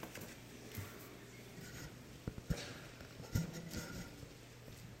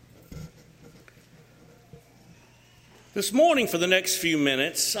This morning, for the next few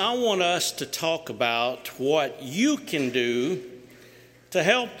minutes, I want us to talk about what you can do to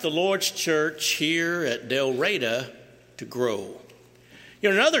help the Lord's church here at Delrada to grow.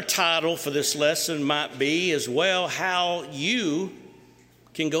 Another title for this lesson might be as well, how you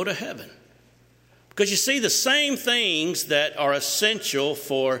can go to heaven. Because you see, the same things that are essential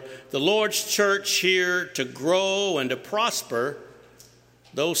for the Lord's church here to grow and to prosper,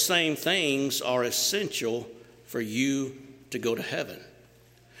 those same things are essential for you to go to heaven.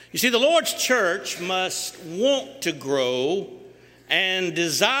 You see, the Lord's church must want to grow and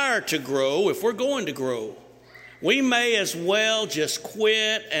desire to grow if we're going to grow. We may as well just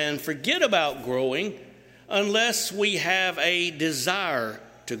quit and forget about growing unless we have a desire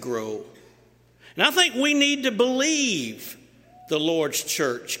to grow. And I think we need to believe the Lord's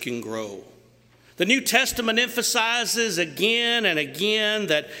church can grow. The New Testament emphasizes again and again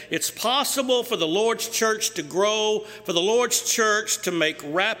that it's possible for the Lord's church to grow, for the Lord's church to make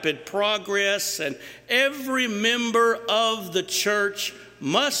rapid progress, and every member of the church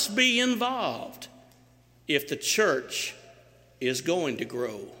must be involved if the church is going to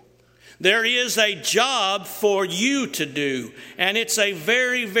grow. There is a job for you to do, and it's a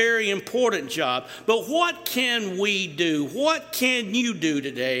very, very important job. But what can we do? What can you do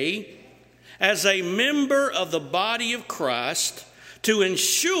today as a member of the body of Christ to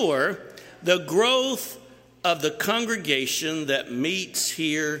ensure the growth of the congregation that meets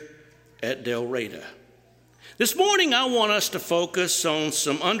here at Delrada? This morning, I want us to focus on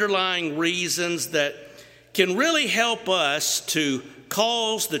some underlying reasons that can really help us to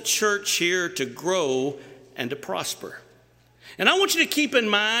cause the church here to grow and to prosper. And I want you to keep in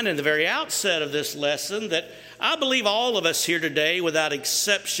mind in the very outset of this lesson that I believe all of us here today, without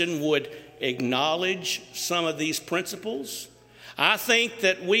exception, would acknowledge some of these principles. I think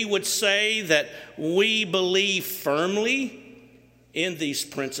that we would say that we believe firmly in these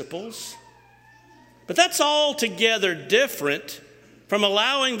principles. But that's altogether different from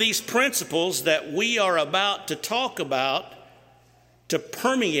allowing these principles that we are about to talk about to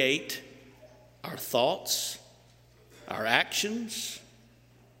permeate our thoughts, our actions,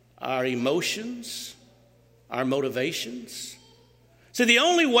 our emotions, our motivations. So the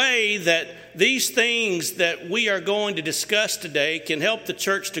only way that these things that we are going to discuss today can help the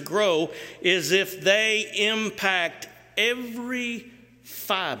church to grow is if they impact every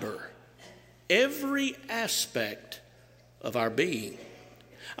fiber, every aspect of our being.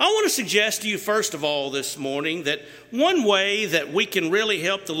 I want to suggest to you, first of all, this morning, that one way that we can really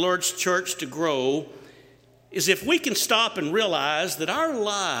help the Lord's church to grow is if we can stop and realize that our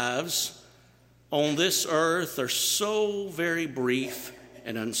lives on this earth are so very brief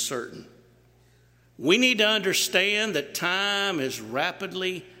and uncertain. We need to understand that time is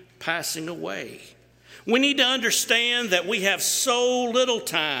rapidly passing away. We need to understand that we have so little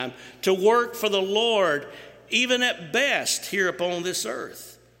time to work for the Lord, even at best, here upon this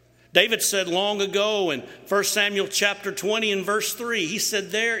earth. David said long ago in 1 Samuel chapter 20 and verse 3, he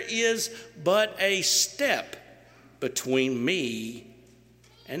said, "There is but a step between me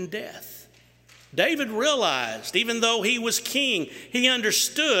and death." David realized, even though he was king, he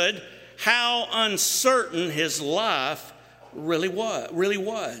understood how uncertain his life really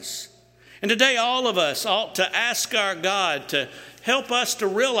was. And today all of us ought to ask our God to help us to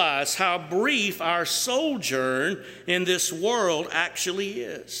realize how brief our sojourn in this world actually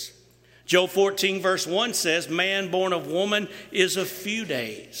is. Job 14 verse 1 says, "Man born of woman is a few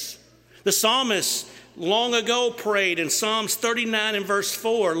days." The psalmist long ago prayed in Psalms 39 and verse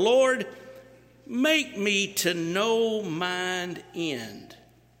 4, "Lord, make me to know mine end,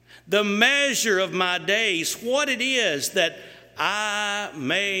 the measure of my days, what it is, that I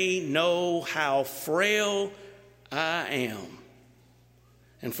may know how frail I am."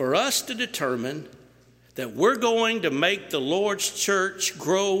 And for us to determine that we're going to make the Lord's church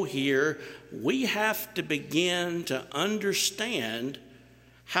grow here, we have to begin to understand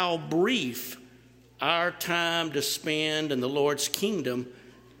how brief our time to spend in the Lord's kingdom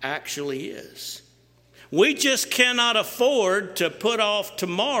actually is. We just cannot afford to put off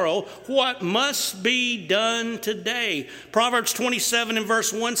tomorrow what must be done today. Proverbs 27 and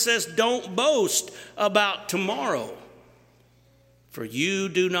verse 1 says, "Don't boast about tomorrow, for you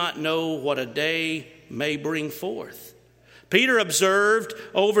do not know what a day may bring forth." Peter observed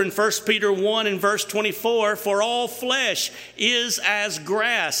over in 1 Peter 1 and verse 24, "For all flesh is as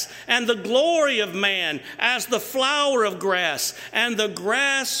grass, and the glory of man as the flower of grass, and the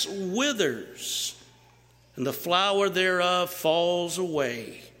grass withers, and the flower thereof falls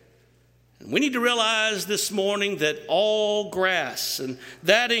away." And we need to realize this morning that all grass, and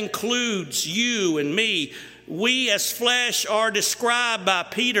that includes you and me, we as flesh are described by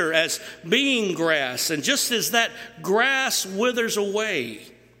Peter as being grass. And just as that grass withers away,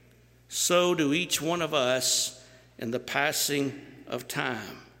 so do each one of us in the passing of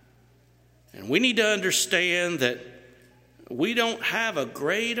time. And we need to understand that we don't have a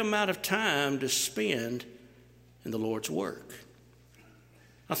great amount of time to spend in the Lord's work.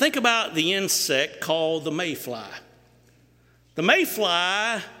 Now think about the insect called the mayfly. The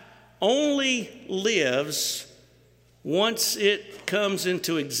mayfly only lives once it comes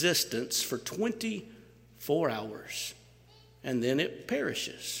into existence for 24 hours, and then it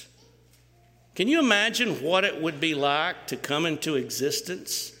perishes. Can you imagine what it would be like to come into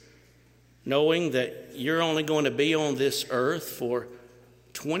existence knowing that you're only going to be on this earth for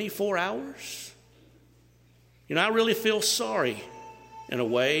 24 hours? You know, I really feel sorry in a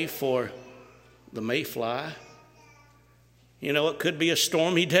way for the mayfly. You know, it could be a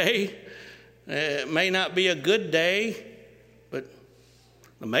stormy day. It may not be a good day, but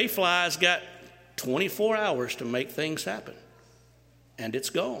the mayfly's got 24 hours to make things happen, and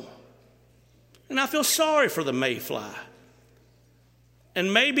it's gone. And I feel sorry for the mayfly.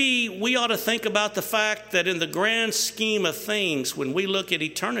 And maybe we ought to think about the fact that in the grand scheme of things, when we look at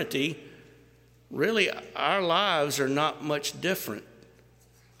eternity, really our lives are not much different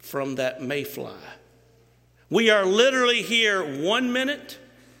from that mayfly. We are literally here 1 minute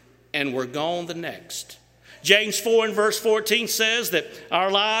and we're gone the next. James 4 and verse 14 says that our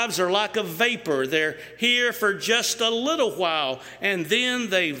lives are like a vapor. They're here for just a little while and then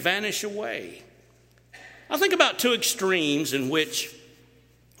they vanish away. I think about two extremes in which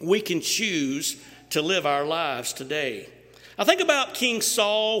we can choose to live our lives today. I think about King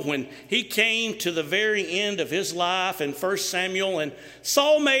Saul when he came to the very end of his life in 1 Samuel, and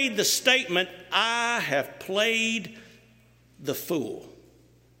Saul made the statement, "I have played the fool."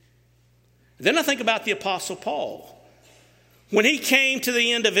 Then I think about the Apostle Paul. When he came to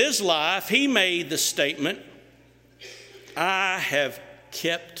the end of his life, he made the statement, "I have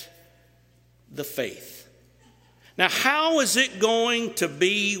kept the faith." Now, how is it going to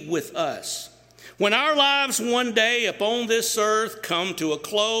be with us? When our lives one day upon this earth come to a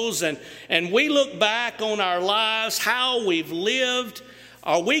close and we look back on our lives, how we've lived,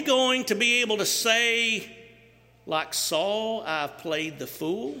 are we going to be able to say, like Saul, "I've played the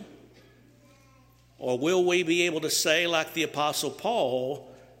fool"? Or will we be able to say, like the Apostle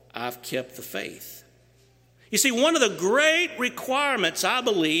Paul, "I've kept the faith"? You see, one of the great requirements, I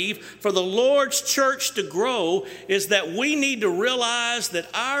believe, for the Lord's church to grow is that we need to realize that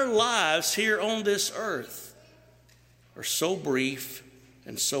our lives here on this earth are so brief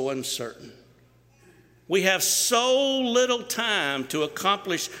and so uncertain. We have so little time to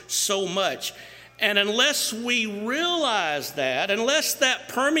accomplish so much. And unless we realize that, unless that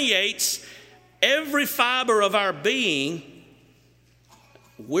permeates every fiber of our being,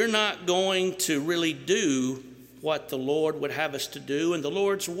 we're not going to really do what the Lord would have us to do, and the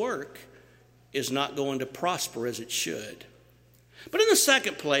Lord's work is not going to prosper as it should. But in the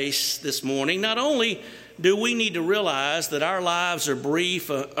second place this morning, not only do we need to realize that our lives are brief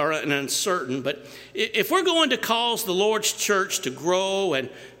or uncertain, but if we're going to cause the Lord's church to grow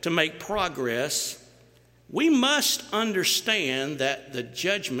and to make progress, we must understand that the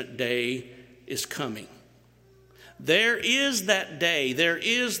judgment day is coming. There is that day, there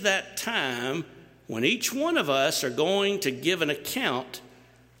is that time when each one of us are going to give an account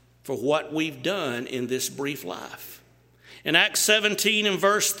for what we've done in this brief life. In Acts 17 and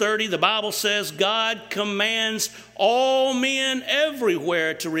verse 30, the Bible says, "God commands all men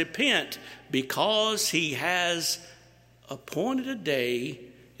everywhere to repent because he has appointed a day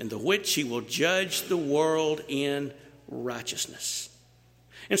in the which he will judge the world in righteousness."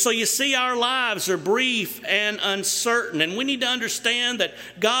 And so you see, our lives are brief and uncertain, and we need to understand that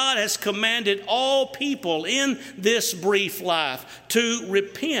God has commanded all people in this brief life to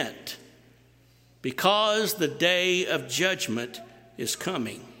repent because the day of judgment is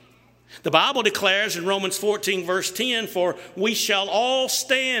coming. The Bible declares in Romans 14 verse 10, "For we shall all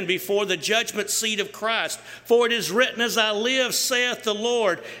stand before the judgment seat of Christ. For it is written, as I live, saith the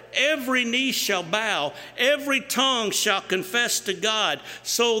Lord, every knee shall bow, every tongue shall confess to God.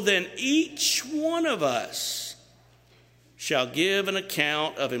 So then each one of us shall give an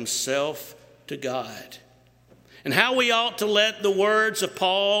account of himself to God." And how we ought to let the words of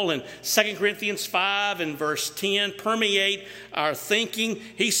Paul in 2 Corinthians 5 and verse 10 permeate our thinking.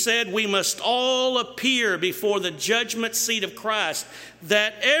 He said, "We must all appear before the judgment seat of Christ,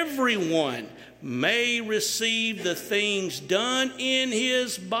 that everyone may receive the things done in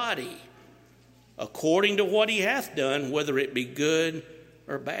his body, according to what he hath done, whether it be good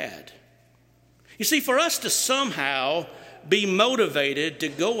or bad." You see, for us to somehow be motivated to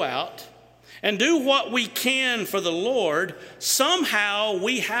go out and do what we can for the Lord, somehow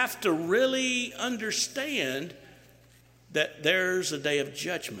we have to really understand that there's a day of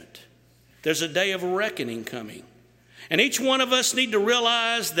judgment. There's a day of reckoning coming. And each one of us need to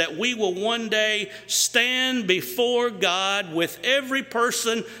realize that we will one day stand before God with every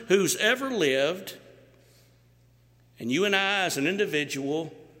person who's ever lived. And you and I as an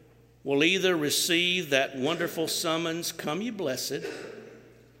individual will either receive that wonderful summons, "Come ye blessed,"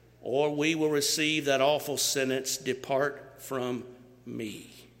 or we will receive that awful sentence, "Depart from me."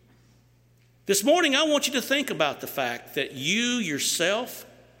 This morning, I want you to think about the fact that you yourself,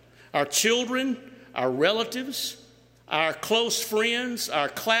 our children, our relatives, our close friends, our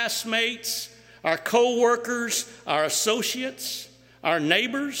classmates, our co-workers, our associates, our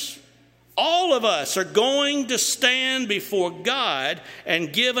neighbors, all of us are going to stand before God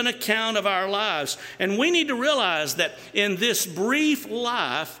and give an account of our lives. And we need to realize that in this brief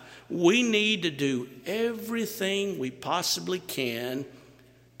life, we need to do everything we possibly can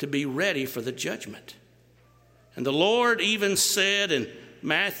to be ready for the judgment. And the Lord even said in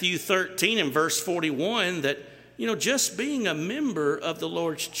Matthew 13 and verse 41 that, just being a member of the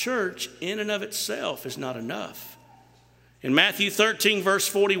Lord's church in and of itself is not enough. In Matthew 13 verse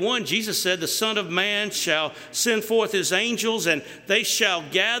 41, Jesus said, "The Son of Man shall send forth his angels, and they shall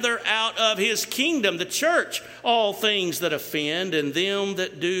gather out of his kingdom," the church, "all things that offend and them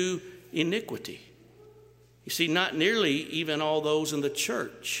that do iniquity." You see, not nearly even all those in the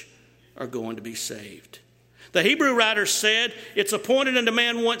church are going to be saved. The Hebrew writer said, "It's appointed unto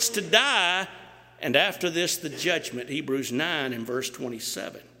man once to die, and after this the judgment," Hebrews 9 and verse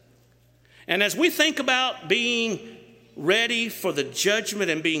 27. And as we think about being ready for the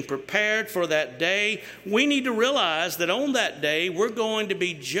judgment and being prepared for that day, we need to realize that on that day we're going to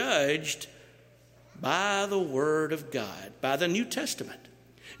be judged by the Word of God, by the New Testament.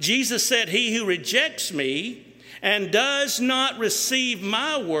 Jesus said, "He who rejects me and does not receive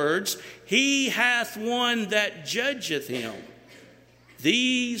my words, he hath one that judgeth him.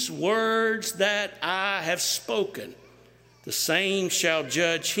 These words that I have spoken, the same shall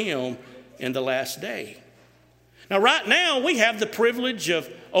judge him in the last day." Now, right now, we have the privilege of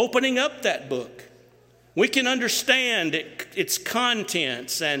opening up that book. We can understand its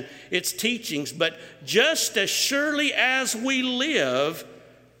contents and its teachings, but just as surely as we live,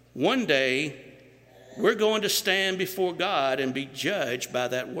 one day we're going to stand before God and be judged by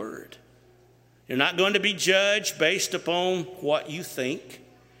that word. You're not going to be judged based upon what you think.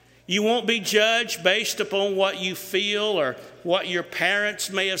 You won't be judged based upon what you feel or what your parents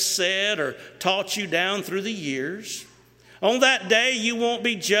may have said or taught you down through the years. On that day, you won't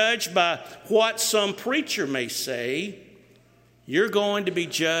be judged by what some preacher may say. You're going to be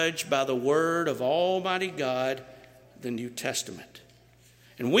judged by the word of Almighty God, the New Testament.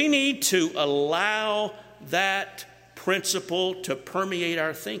 And we need to allow that principle to permeate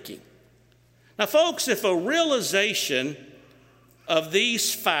our thinking. Now, folks, if a realization of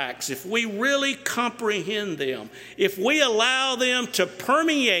these facts, if we really comprehend them, if we allow them to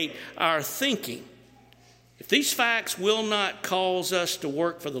permeate our thinking, if these facts will not cause us to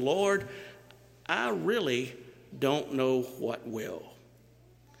work for the Lord, I really don't know what will.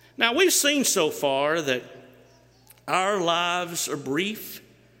 Now, we've seen so far that our lives are brief,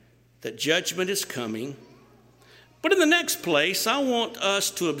 that judgment is coming. But in the next place, I want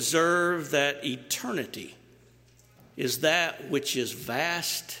us to observe that eternity is that which is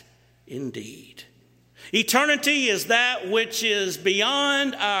vast indeed. Eternity is that which is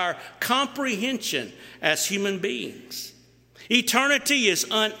beyond our comprehension as human beings. Eternity is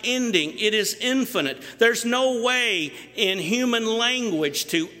unending. It is infinite. There's no way in human language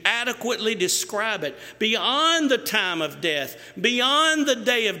to adequately describe it. Beyond the time of death, beyond the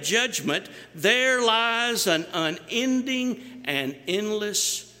day of judgment, there lies an unending and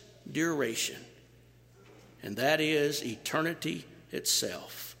endless duration. And that is eternity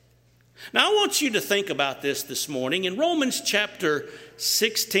itself. Now, I want you to think about this morning. In Romans chapter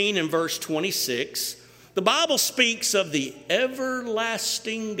 16 and verse 26, the Bible speaks of the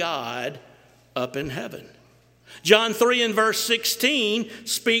everlasting God up in heaven. John 3 and verse 16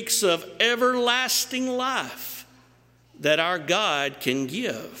 speaks of everlasting life that our God can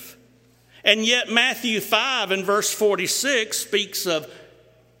give. And yet Matthew 5 and verse 46 speaks of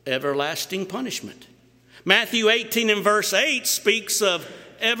everlasting punishment. Matthew 18 and verse 8 speaks of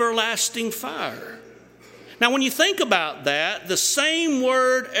everlasting fire. Now, when you think about that, the same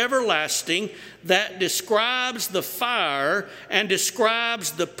word everlasting that describes the fire and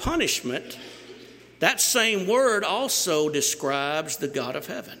describes the punishment, that same word also describes the God of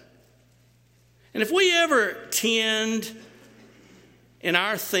heaven. And if we ever tend in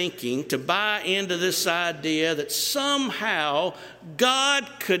our thinking to buy into this idea that somehow God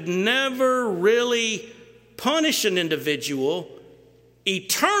could never really punish an individual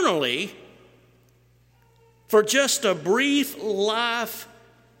eternally for just a brief life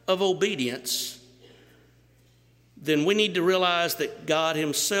of obedience, then we need to realize that God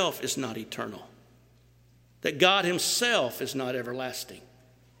himself is not eternal, that God himself is not everlasting.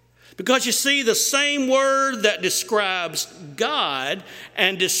 Because you see, the same word that describes God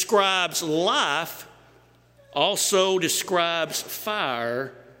and describes life also describes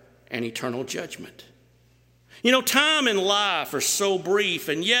fire and eternal judgment. You know, time and life are so brief,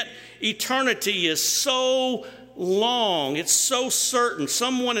 and yet eternity is so long. It's so certain.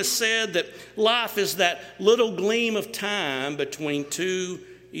 Someone has said that life is that little gleam of time between two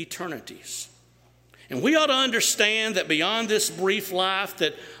eternities. And we ought to understand that beyond this brief life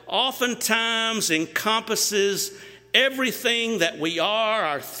that oftentimes encompasses everything that we are,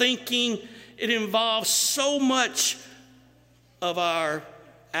 our thinking, it involves so much of our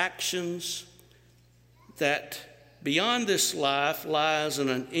actions, that beyond this life lies an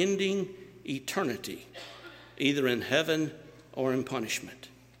unending eternity, either in heaven or in punishment.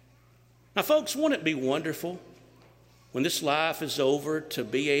 Now, folks, won't it be wonderful when this life is over to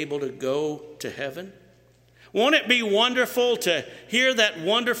be able to go to heaven? Won't it be wonderful to hear that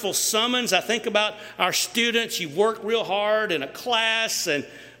wonderful summons? I think about our students. You worked real hard in a class, and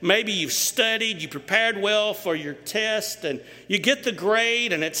maybe you've studied, you prepared well for your test, and you get the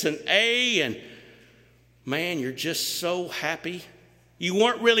grade, and it's an A, and man, you're just so happy. You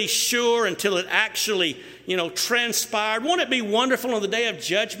weren't really sure until it actually, transpired. Won't it be wonderful on the day of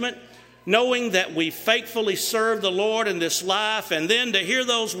judgment, knowing that we faithfully served the Lord in this life, and then to hear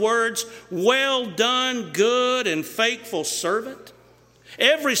those words, "Well done, good and faithful servant"?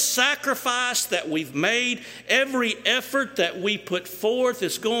 Every sacrifice that we've made, every effort that we put forth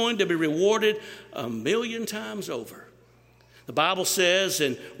is going to be rewarded 1,000,000 times over. The Bible says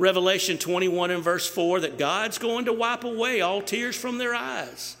in Revelation 21 and verse 4 that God's going to wipe away all tears from their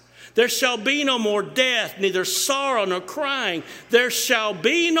eyes. There shall be no more death, neither sorrow nor crying. There shall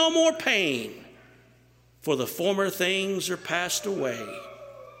be no more pain, for the former things are passed away.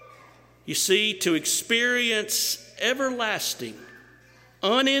 You see, to experience everlasting,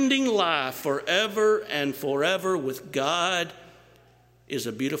 unending life forever and forever with God is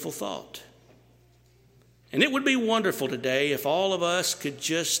a beautiful thought. And it would be wonderful today if all of us could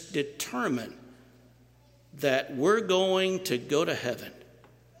just determine that we're going to go to heaven,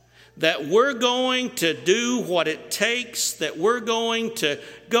 that we're going to do what it takes, that we're going to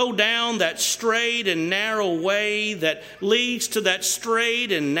go down that straight and narrow way that leads to that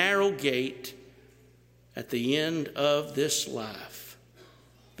straight and narrow gate at the end of this life.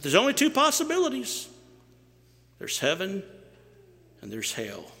 But there's only two possibilities. There's heaven and there's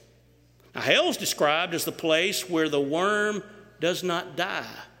hell. Now, hell is described as the place where the worm does not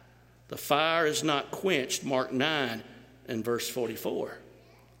die, the fire is not quenched, Mark 9 and verse 44.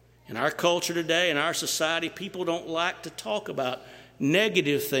 In our culture today, in our society, people don't like to talk about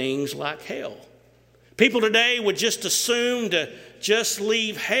negative things like hell. People today would just assume to just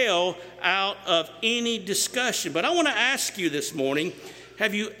leave hell out of any discussion. But I want to ask you this morning,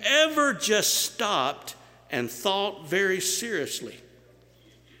 have you ever just stopped and thought very seriously?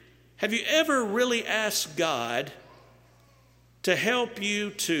 Have you ever really asked God to help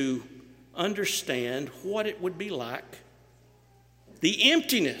you to understand what it would be like? The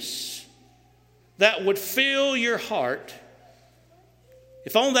emptiness that would fill your heart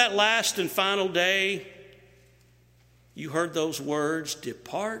if on that last and final day you heard those words,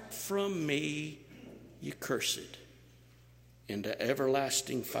 "Depart from me, you cursed, into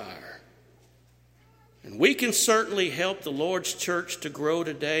everlasting fire." And we can certainly help the Lord's church to grow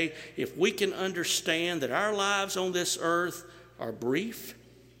today if we can understand that our lives on this earth are brief.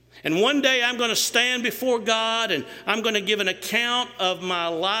 And one day I'm going to stand before God and I'm going to give an account of my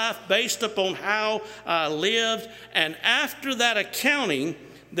life based upon how I lived. And after that accounting,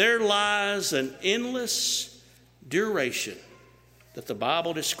 there lies an endless duration that the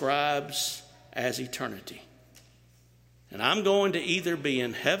Bible describes as eternity. And I'm going to either be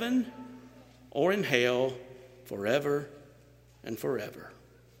in heaven or in hell forever and forever.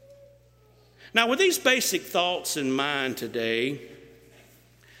 Now, with these basic thoughts in mind today,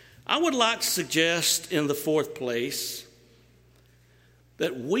 I would like to suggest in the fourth place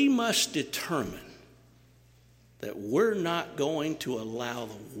that we must determine that we're not going to allow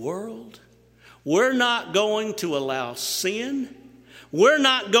the world, we're not going to allow sin, We're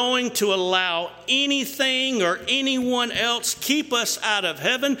not going to allow anything or anyone else keep us out of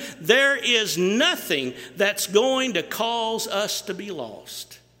heaven. There is nothing that's going to cause us to be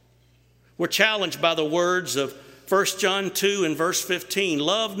lost. We're challenged by the words of 1 John 2 and verse 15.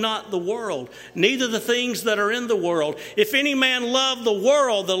 Love not the world, neither the things that are in the world. If any man love the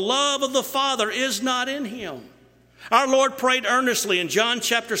world, the love of the Father is not in him. Our Lord prayed earnestly in John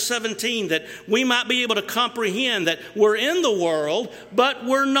chapter 17 that we might be able to comprehend that we're in the world, but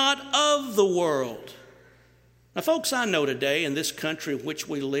we're not of the world. Now, folks, I know today in this country in which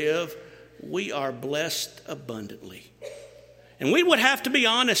we live, we are blessed abundantly. And we would have to be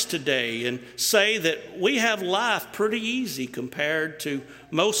honest today and say that we have life pretty easy compared to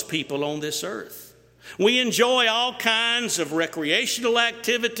most people on this earth. We enjoy all kinds of recreational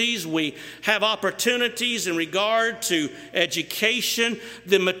activities. We have opportunities in regard to education.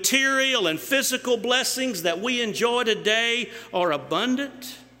 The material and physical blessings that we enjoy today are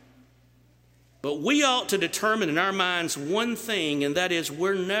abundant. But we ought to determine in our minds one thing, and that is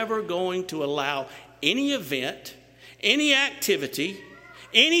we're never going to allow any event, any activity,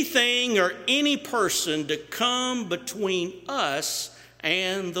 anything or any person to come between us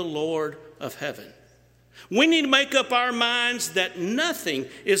and the Lord of heaven. We need to make up our minds that nothing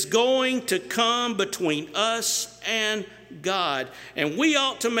is going to come between us and God. And we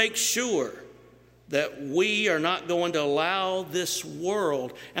ought to make sure that we are not going to allow this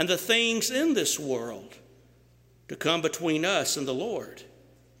world and the things in this world to come between us and the Lord.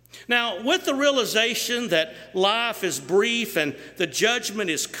 Now, with the realization that life is brief and the judgment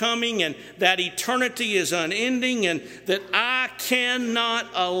is coming and that eternity is unending and that I cannot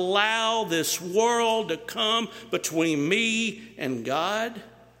allow this world to come between me and God,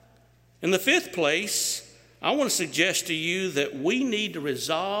 in the fifth place, I want to suggest to you that we need to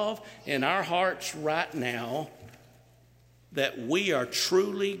resolve in our hearts right now that we are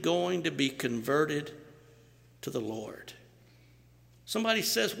truly going to be converted to the Lord. Somebody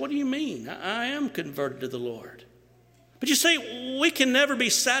says, what do you mean? I am converted to the Lord. But you see, we can never be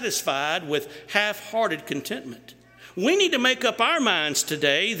satisfied with half-hearted contentment. We need to make up our minds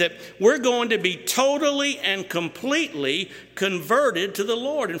today that we're going to be totally and completely converted to the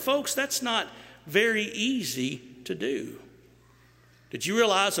Lord. And folks, that's not very easy to do. Did you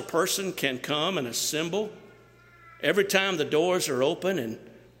realize a person can come and assemble every time the doors are open and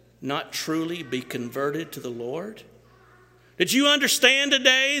not truly be converted to the Lord? Did you understand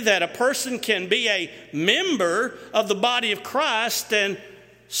today that a person can be a member of the body of Christ and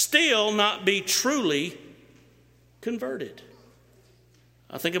still not be truly converted?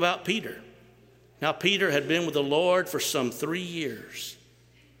 I think about Peter. Now, Peter had been with the Lord for some 3 years.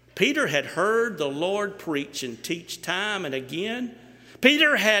 Peter had heard the Lord preach and teach time and again.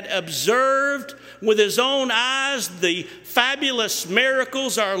 Peter had observed with his own eyes the fabulous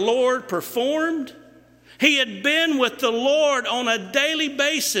miracles our Lord performed. He had been with the Lord on a daily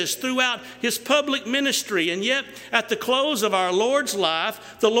basis throughout his public ministry. And yet, at the close of our Lord's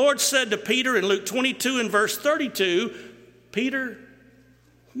life, the Lord said to Peter in Luke 22 and verse 32, Peter,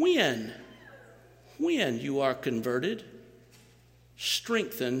 when you are converted,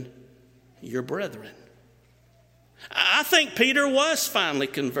 strengthen your brethren. I think Peter was finally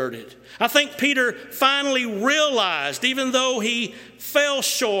converted. I think Peter finally realized, even though he fell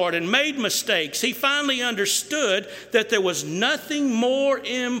short and made mistakes, he finally understood that there was nothing more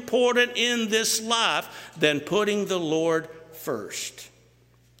important in this life than putting the Lord first.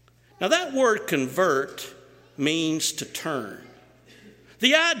 Now, that word convert means to turn.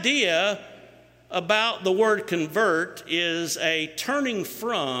 The idea about the word convert is a turning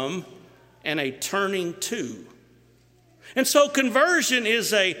from and a turning to. And so conversion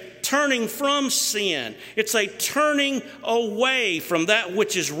is a turning from sin. It's a turning away from that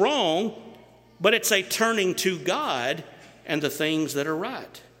which is wrong, but it's a turning to God and the things that are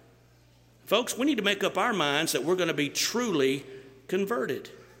right. Folks, we need to make up our minds that we're going to be truly converted.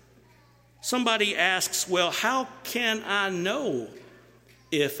 Somebody asks, well, how can I know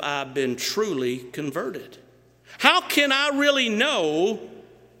if I've been truly converted? How can I really know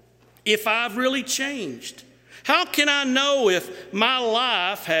if I've really changed? How can I know if my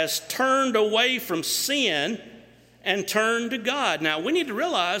life has turned away from sin and turned to God? Now, we need to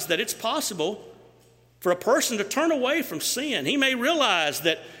realize that it's possible for a person to turn away from sin. He may realize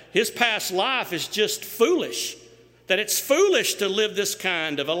that his past life is just foolish, that it's foolish to live this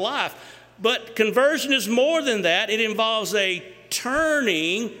kind of a life. But conversion is more than that. It involves a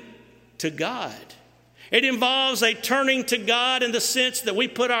turning to God. It involves a turning to God in the sense that we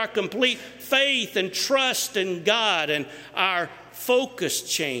put our complete faith and trust in God, and our focus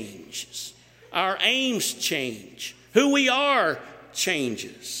changes. Our aims change. Who we are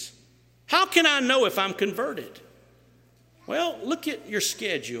changes. How can I know if I'm converted? Well, look at your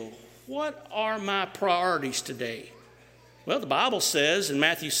schedule. What are my priorities today? Well, the Bible says in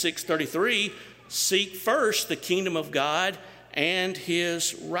Matthew 6:33, seek first the kingdom of God and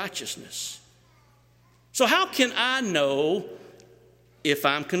his righteousness. So how can I know if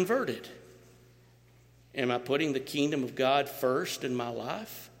I'm converted? Am I putting the kingdom of God first in my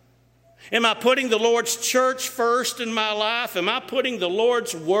life? Am I putting the Lord's church first in my life? Am I putting the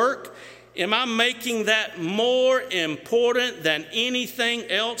Lord's work? Am I making that more important than anything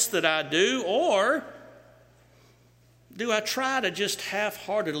else that I do? Or do I try to just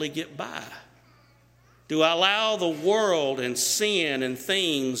half-heartedly get by? Do I allow the world and sin and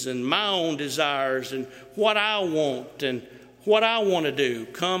things and my own desires and what I want and what I want to do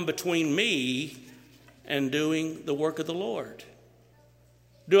come between me and doing the work of the Lord?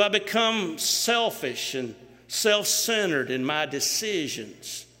 Do I become selfish and self-centered in my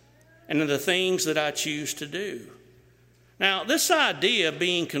decisions and in the things that I choose to do? Now, this idea of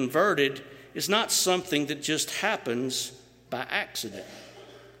being converted is not something that just happens by accident.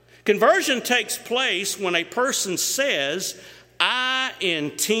 Conversion takes place when a person says, I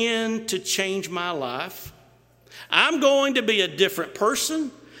intend to change my life. I'm going to be a different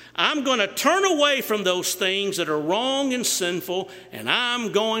person. I'm going to turn away from those things that are wrong and sinful, and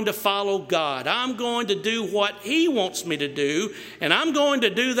I'm going to follow God. I'm going to do what he wants me to do, and I'm going to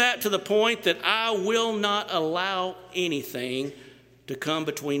do that to the point that I will not allow anything to come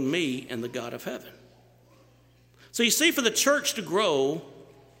between me and the God of heaven. So you see, for the church to grow,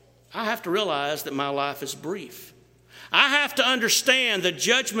 I have to realize that my life is brief. I have to understand the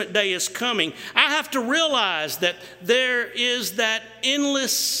judgment day is coming. I have to realize that there is that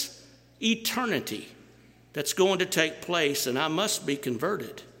endless eternity that's going to take place, and I must be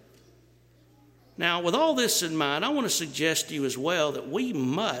converted. Now, with all this in mind, I want to suggest to you as well that we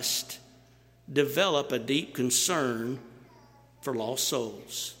must develop a deep concern for lost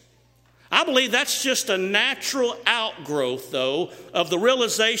souls. I believe that's just a natural outgrowth, though, of the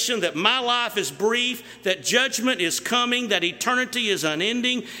realization that my life is brief, that judgment is coming, that eternity is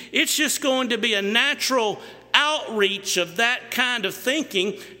unending. It's just going to be a natural outreach of that kind of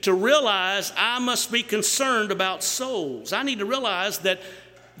thinking to realize I must be concerned about souls. I need to realize that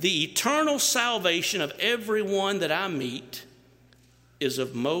the eternal salvation of everyone that I meet is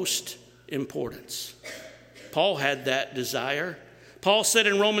of most importance. Paul had that desire. Paul said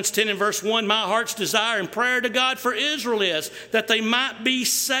in Romans 10 and verse 1, my heart's desire and prayer to God for Israel is that they might be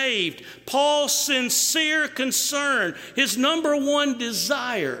saved. Paul's sincere concern, his number one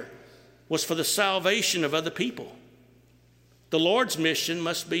desire was for the salvation of other people. The Lord's mission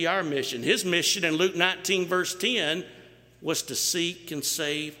must be our mission. His mission in Luke 19 verse 10 was to seek and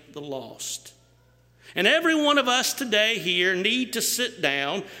save the lost. And every one of us today here need to sit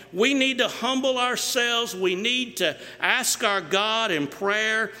down. We need to humble ourselves. We need to ask our God in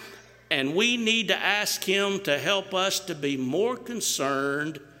prayer. And we need to ask him to help us to be more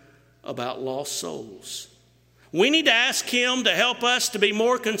concerned about lost souls. We need to ask him to help us to be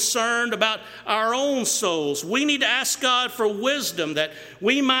more concerned about our own souls. We need to ask God for wisdom that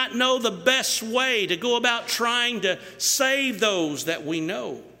we might know the best way to go about trying to save those that we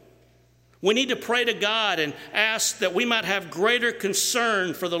know. We need to pray to God and ask that we might have greater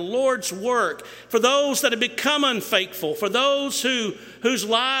concern for the Lord's work, for those that have become unfaithful, for those whose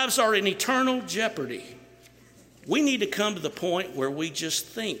lives are in eternal jeopardy. We need to come to the point where we just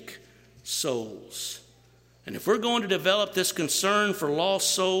think souls. And if we're going to develop this concern for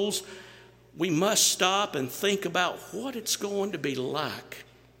lost souls, we must stop and think about what it's going to be like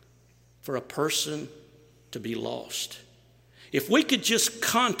for a person to be lost. If we could just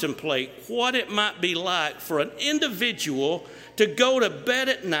contemplate what it might be like for an individual to go to bed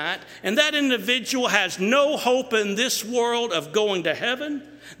at night and that individual has no hope in this world of going to heaven,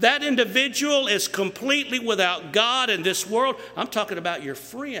 that individual is completely without God in this world. I'm talking about your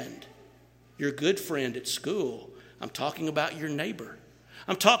friend, your good friend at school. I'm talking about your neighbor.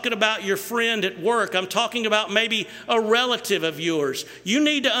 I'm talking about your friend at work. I'm talking about maybe a relative of yours. You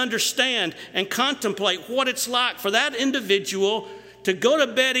need to understand and contemplate what it's like for that individual to go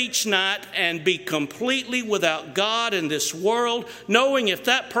to bed each night and be completely without God in this world, knowing if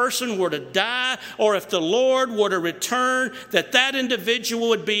that person were to die or if the Lord were to return, that individual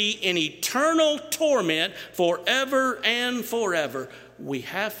would be in eternal torment forever and forever. We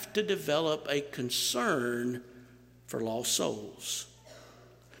have to develop a concern for lost souls.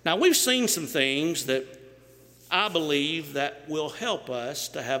 Now, we've seen some things that I believe that will help us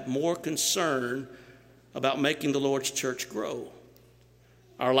to have more concern about making the Lord's church grow.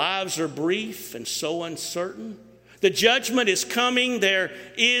 Our lives are brief and so uncertain. The judgment is coming. There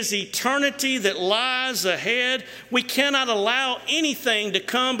is eternity that lies ahead. We cannot allow anything to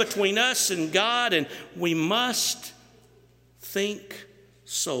come between us and God, and we must think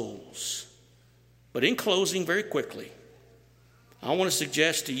souls. But in closing, very quickly, I want to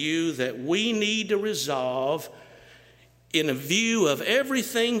suggest to you that we need to resolve, in a view of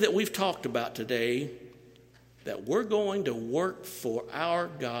everything that we've talked about today, that we're going to work for our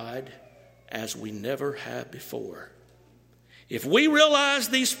God as we never have before. If we realize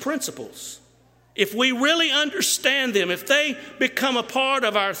these principles, if we really understand them, if they become a part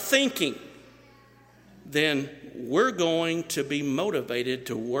of our thinking, then we're going to be motivated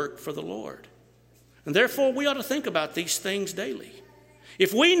to work for the Lord. And therefore, we ought to think about these things daily.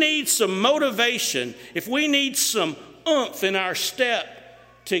 If we need some motivation, if we need some oomph in our step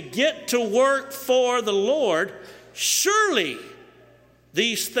to get to work for the Lord, surely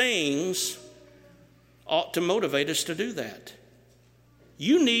these things ought to motivate us to do that.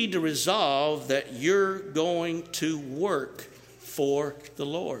 You need to resolve that you're going to work for the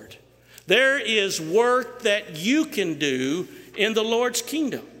Lord. There is work that you can do in the Lord's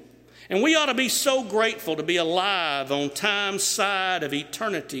kingdom. And we ought to be so grateful to be alive on time's side of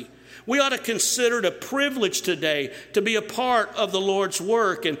eternity. We ought to consider it a privilege today to be a part of the Lord's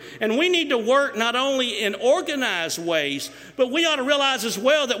work. And we need to work not only in organized ways, but we ought to realize as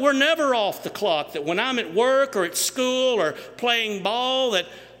well that we're never off the clock, that when I'm at work or at school or playing ball, that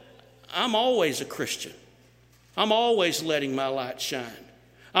I'm always a Christian. I'm always letting my light shine.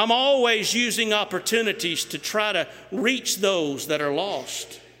 I'm always using opportunities to try to reach those that are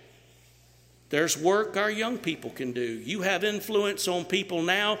lost. There's work our young people can do. You have influence on people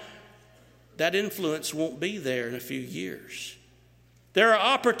now. That influence won't be there in a few years. There are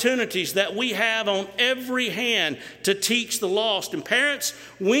opportunities that we have on every hand to teach the lost. And parents,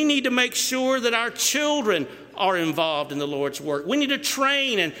 we need to make sure that our children are involved in the Lord's work. We need to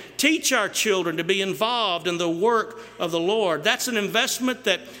train and teach our children to be involved in the work of the Lord. That's an investment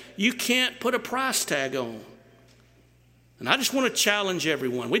that you can't put a price tag on. And I just want to challenge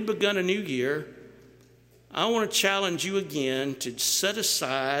everyone. We've begun a new year. I want to challenge you again to set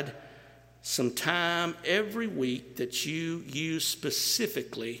aside some time every week that you use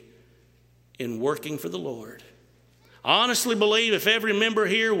specifically in working for the Lord. I honestly believe if every member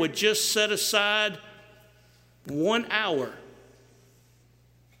here would just set aside 1 hour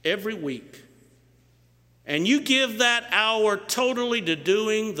every week, and you give that hour totally to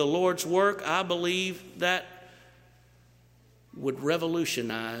doing the Lord's work, I believe that would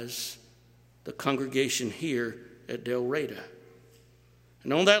revolutionize the congregation here at Delrada.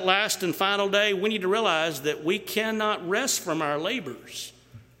 And on that last and final day, we need to realize that we cannot rest from our labors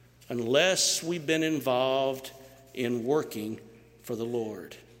unless we've been involved in working for the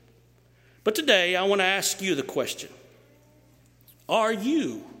Lord. But today, I want to ask you the question: are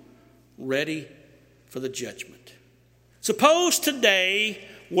you ready for the judgment? Suppose today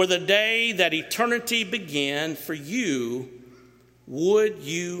were the day that eternity began for you. Would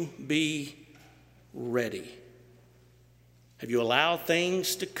you be ready? Have you allowed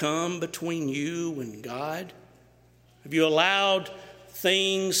things to come between you and God? Have you allowed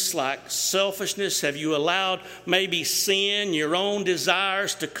things like selfishness? Have you allowed maybe sin, your own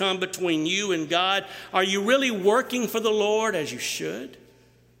desires to come between you and God? Are you really working for the Lord as you should?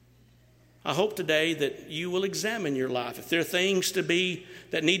 I hope today that you will examine your life. If there are things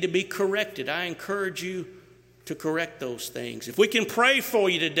that need to be corrected, I encourage you to correct those things. If we can pray for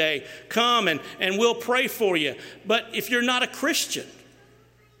you today, come and we'll pray for you. But if you're not a Christian,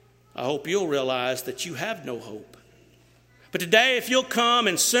 I hope you'll realize that you have no hope. But today, if you'll come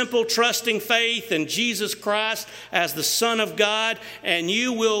in simple, trusting faith in Jesus Christ as the Son of God, and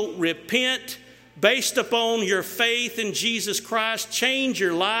you will repent based upon your faith in Jesus Christ, change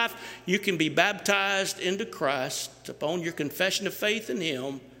your life, you can be baptized into Christ upon your confession of faith in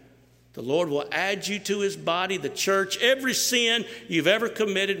Him. The Lord will add you to His body, the church. Every sin you've ever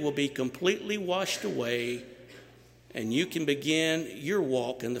committed will be completely washed away, and you can begin your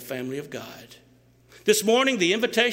walk in the family of God. This morning, the invitation